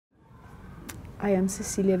I am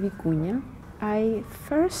Cecilia Vicuña. I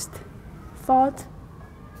first thought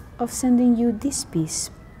of sending you this piece.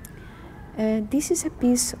 This is a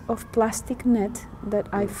piece of plastic net that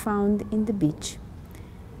I found in the beach.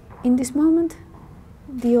 In this moment,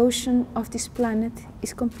 the ocean of this planet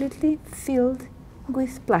is completely filled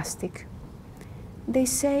with plastic. They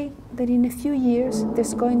say that in a few years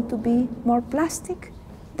there's going to be more plastic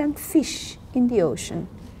than fish in the ocean.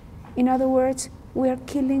 In other words, we are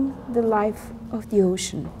killing the life of the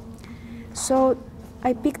ocean. So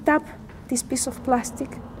I picked up this piece of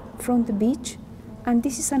plastic from the beach, and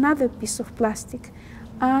this is another piece of plastic,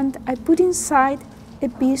 and I put inside a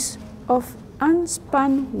piece of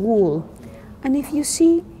unspun wool. And if you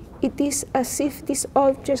see, it is as if this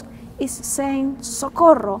object is saying,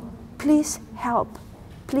 "Socorro, please help,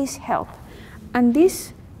 please help." And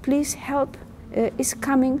this "please help" is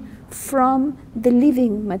coming from the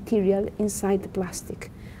living material inside the plastic.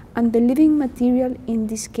 And the living material in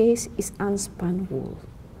this case is unspun wool.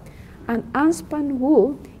 And unspun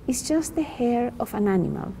wool is just the hair of an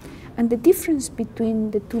animal. And the difference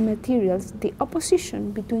between the two materials, the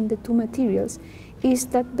opposition between the two materials, is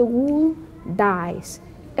that the wool dies.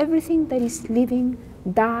 Everything that is living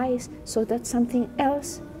dies so that something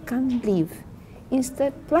else can live.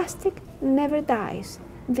 Instead, plastic never dies.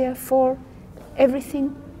 Therefore,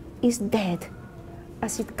 everything is dead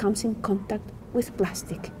as it comes in contact with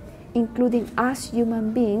plastic, including us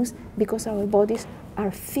human beings, because our bodies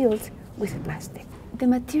are filled with plastic. The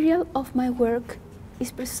material of my work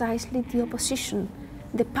is precisely the opposition,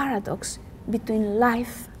 the paradox between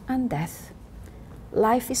life and death.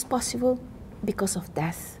 Life is possible because of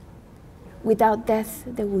death. Without death,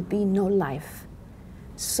 there would be no life.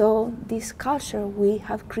 So this culture we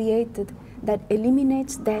have created that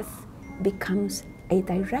eliminates death becomes a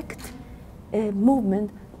direct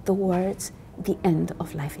movement towards the end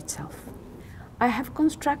of life itself. I have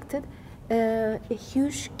constructed a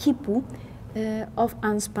huge quipu of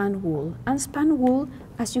unspun wool. Unspun wool,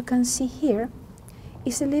 as you can see here,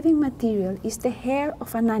 is a living material, is the hair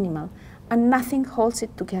of an animal, and nothing holds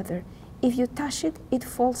it together. If you touch it, it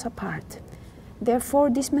falls apart. Therefore,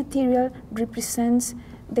 this material represents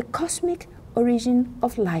the cosmic origin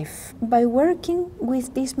of life. By working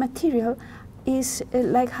with this material is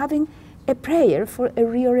like having a prayer for a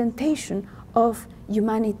reorientation of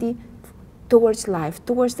humanity towards life,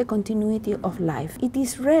 towards the continuity of life. It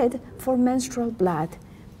is red for menstrual blood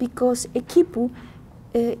because a quipu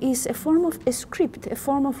is a form of a script, a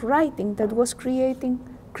form of writing that was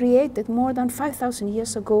created more than 5,000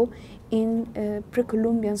 years ago in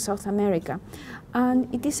pre-Columbian South America.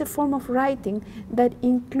 And it is a form of writing that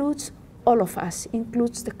includes all of us,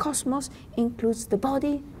 includes the cosmos, includes the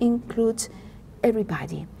body, includes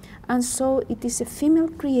everybody. And so it is a female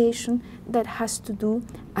creation that has to do,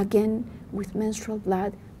 again, with menstrual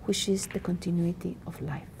blood, which is the continuity of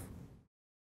life.